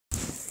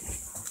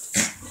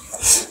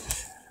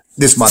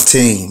This my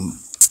team.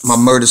 My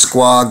murder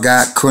squad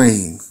got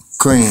cream,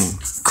 cream,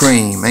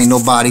 cream. Ain't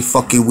nobody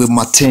fucking with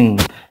my team,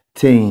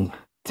 team,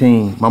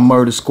 team. My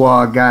murder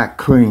squad got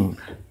cream,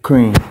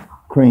 cream,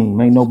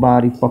 cream. Ain't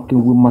nobody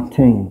fucking with my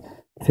team,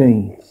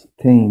 team,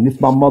 team. This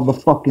my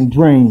motherfucking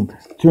dream,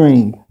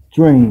 dream,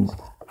 dream.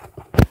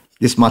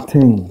 This my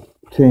team,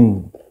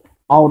 team.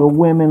 All the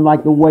women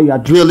like the way I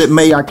drill it.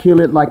 May I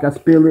kill it like I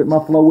spill it. My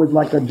flow is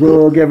like a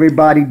drug.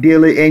 Everybody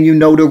deal it. And you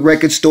know the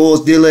record stores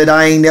deal it.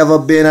 I ain't never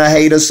been a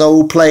hater,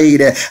 so play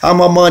that.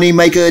 I'm a money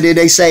maker, did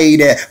they say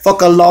that?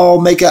 Fuck a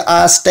lawmaker,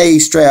 I stay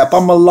strapped.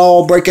 I'm a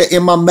lawbreaker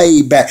in my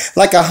Maybach.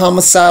 Like a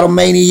homicidal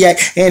maniac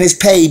and it's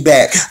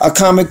payback. A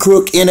common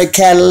crook in a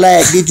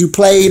Cadillac. Did you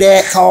play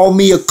that? Call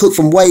me a cook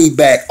from way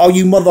back. All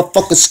you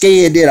motherfuckers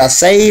scared, did I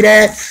say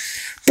that?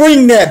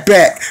 Bring that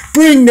back.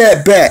 Bring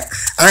that back.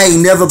 I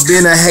ain't never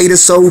been a hater,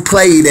 so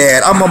play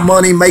that. I'm a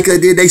money maker,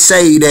 did they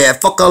say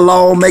that? Fuck a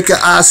lawmaker,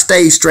 I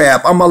stay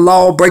strapped. I'm a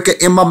lawbreaker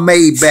in my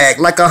Maybach.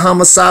 Like a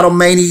homicidal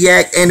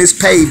maniac and it's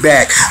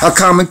payback. A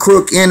common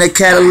crook in a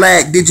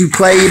Cadillac. Did you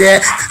play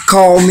that?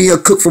 Call me a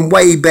cook from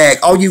way back.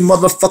 All you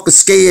motherfuckers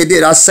scared,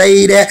 did I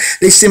say that?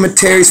 They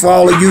cemeteries for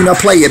all of you, now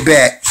play it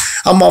back.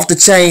 I'm off the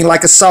chain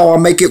like a saw, I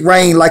make it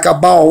rain like a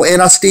ball,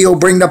 and I still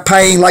bring the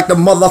pain like the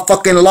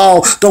motherfucking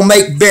law. Don't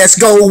make bets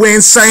go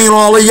insane,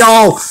 all of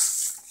y'all.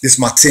 This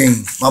my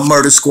team, my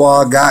murder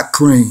squad got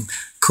cream,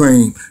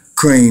 cream,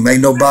 cream.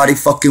 Ain't nobody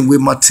fucking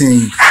with my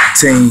team,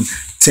 team,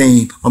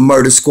 team. My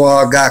murder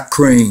squad got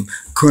cream,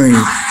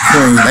 cream,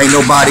 cream. Ain't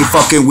nobody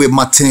fucking with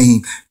my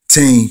team,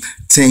 team,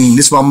 team.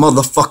 This my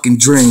motherfucking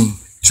dream.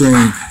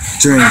 Dream,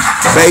 dream.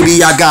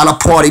 Baby, I got a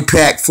party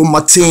pack for my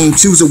team.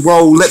 Choose a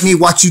role. Let me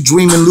watch you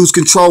dream and lose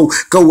control.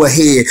 Go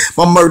ahead.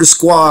 My murder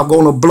squad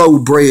gonna blow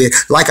bread.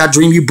 Like I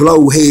dream you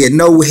blow head.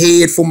 No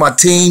head for my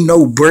team.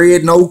 No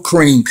bread, no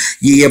cream.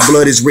 Yeah,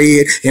 blood is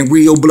red and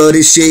real blood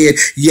is shed.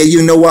 Yeah,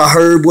 you know I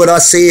heard what I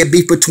said.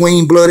 Beef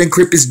between blood and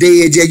Crip is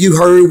dead. Yeah, you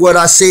heard what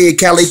I said.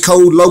 Cali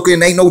Code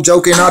Loken. Ain't no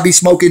joking. I be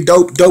smoking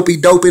dope, dopey,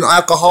 doping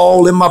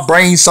alcohol in my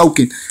brain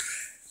soaking.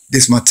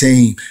 This my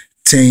team,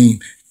 team.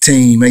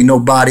 Team, ain't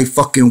nobody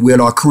fucking with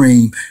our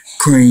cream,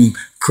 cream,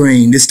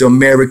 cream. This the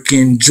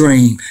American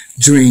dream,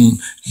 dream,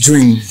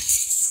 dream.